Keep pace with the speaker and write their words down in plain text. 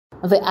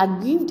The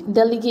aggrieved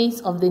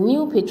delegates of the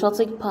new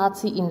Patriotic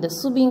Party in the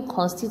Subin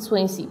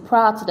Constituency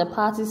prior to the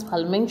party's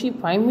parliamentary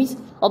primaries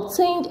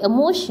obtained a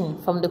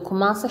motion from the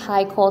Kumasi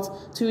High Court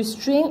to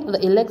restrain the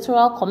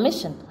Electoral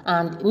Commission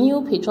and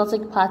new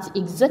Patriotic Party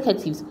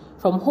executives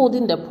from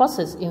holding the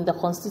process in the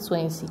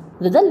constituency.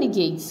 The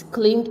delegates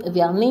claimed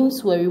their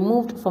names were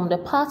removed from the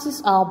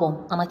party's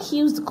album and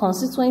accused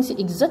constituency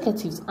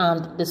executives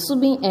and the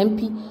Subin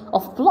MP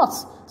of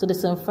plots to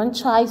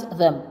disenfranchise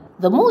them.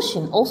 The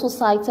motion also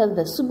cited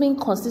the Subin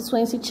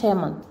Constituency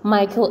Chairman,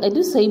 Michael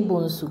Edusei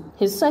Bonsu,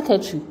 his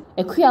secretary,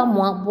 Ekwia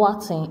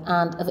Boateng,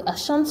 and the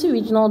Ashanti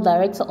Regional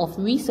Director of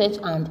Research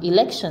and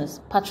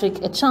Elections, Patrick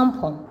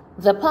Echampong.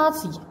 The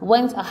party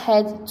went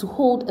ahead to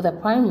hold the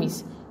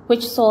primaries,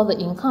 which saw the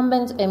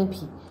incumbent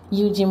MP,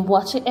 Eugene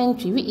Boakye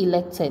Entry,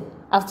 re-elected.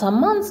 After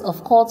months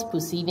of court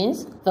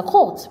proceedings, the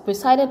court,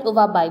 presided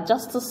over by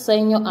Justice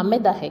Senior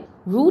Amedahe,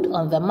 ruled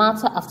on the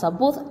matter after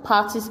both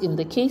parties in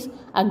the case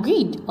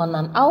agreed on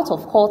an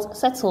out-of-court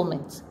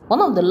settlement. One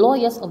of the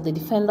lawyers of the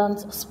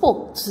defendants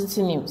spoke to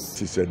Citi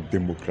News. It's a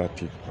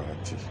democratic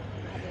party.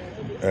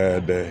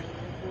 The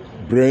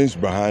brains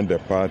behind the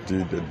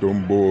party, the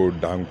Dombo,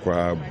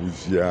 Dankwa,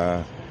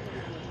 Buzia,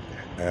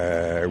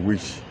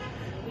 which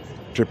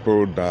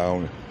trickled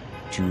down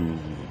to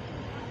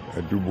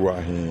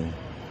Dubuahin,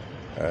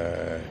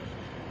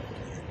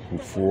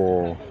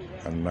 Kufuor,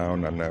 and now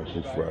Nana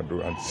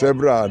Kufuor, and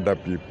several other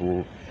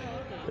people,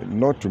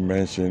 not to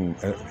mention,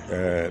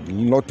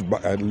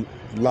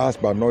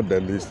 last but not the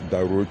least,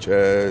 the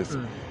Roches,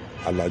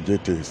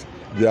 Alajetes.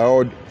 They are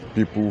all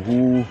people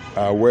who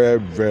are well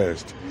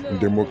versed in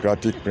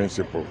democratic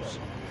principles.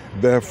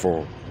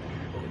 Therefore,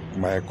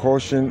 my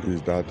caution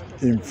is that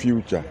in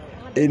future,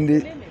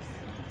 any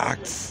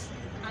acts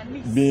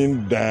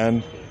being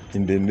done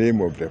in the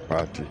name of the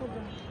party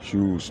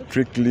should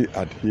strictly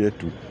adhere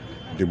to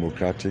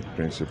democratic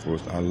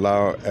principles,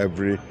 allow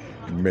every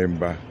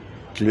member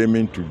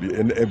claiming to be,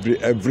 and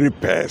every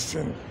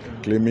person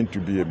claiming to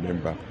be a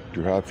member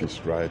to have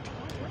his right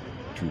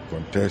to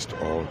contest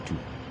or to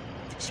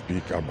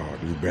speak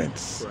about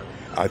events.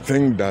 I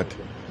think that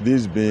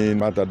this being a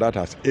matter that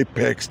has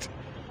apexed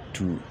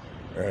to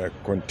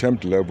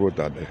contempt levels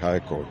at the High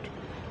Court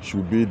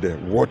should be the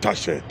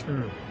watershed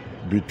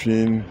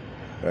between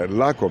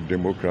lack of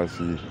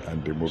democracy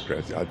and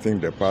democracy. I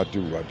think the party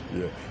will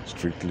adhere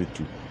strictly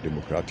to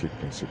democratic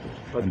principles.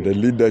 Okay. And the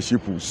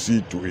leadership will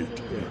see to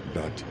it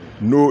that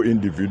no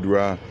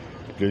individual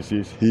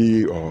places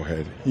him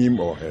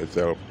or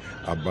herself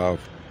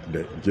above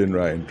the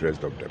general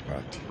interest of the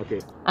party.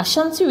 Okay.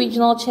 Ashanti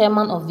Regional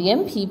Chairman of the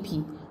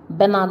NPP,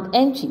 Bernard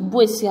Enchi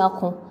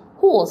Buesiako,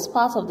 who was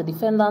part of the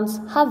defendants,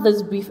 had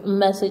this brief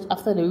message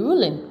after the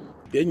ruling.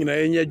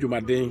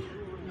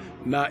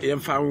 Na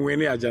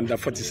agenda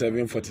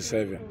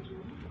 47.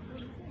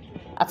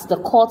 At the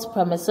court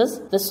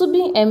premises, the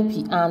Subin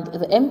MP and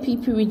the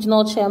NPP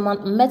regional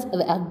chairman met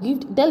the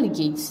aggrieved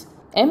delegates.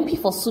 MP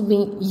for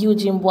Subin,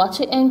 Eugene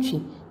Boakye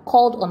Entry,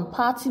 called on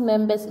party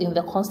members in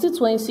the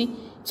constituency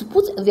to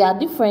put their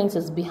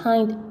differences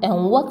behind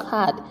and work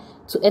hard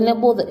to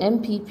enable the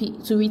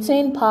NPP to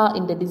retain power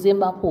in the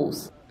December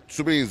polls.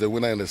 Subin is the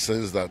winner in the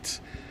sense that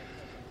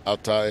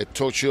after a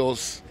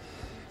tortuous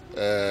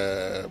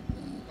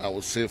I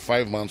would say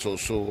 5 months or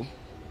so,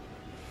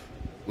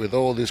 with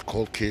all this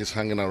court case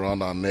hanging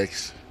around our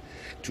necks,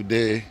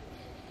 today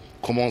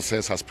common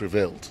sense has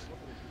prevailed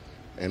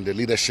and the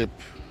leadership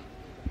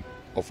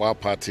of our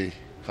party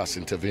has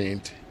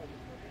intervened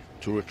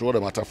to withdraw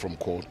the matter from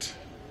court,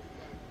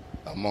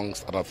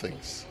 amongst other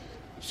things.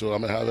 So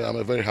I'm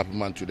a very happy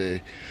man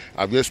today.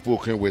 I've just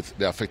spoken with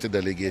the affected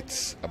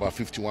delegates, about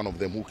 51 of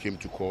them who came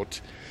to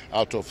court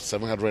out of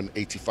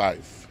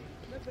 785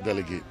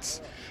 delegates.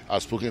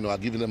 I've spoken,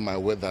 I've given them my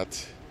word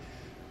that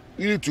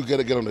we need to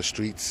get on the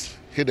streets,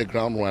 hit the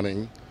ground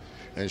running,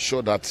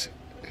 ensure that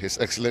His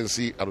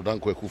Excellency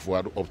Adodankwa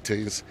Kufuor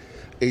obtains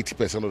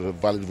 80% of the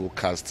valid vote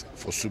cast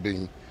for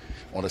Subin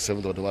on the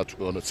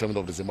 7th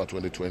of December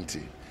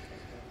 2020.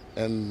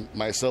 And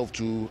myself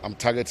too, I'm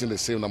targeting the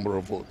same number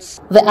of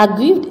votes. The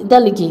aggrieved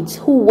delegates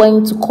who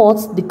went to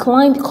court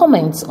declined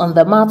comments on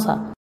the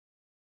matter.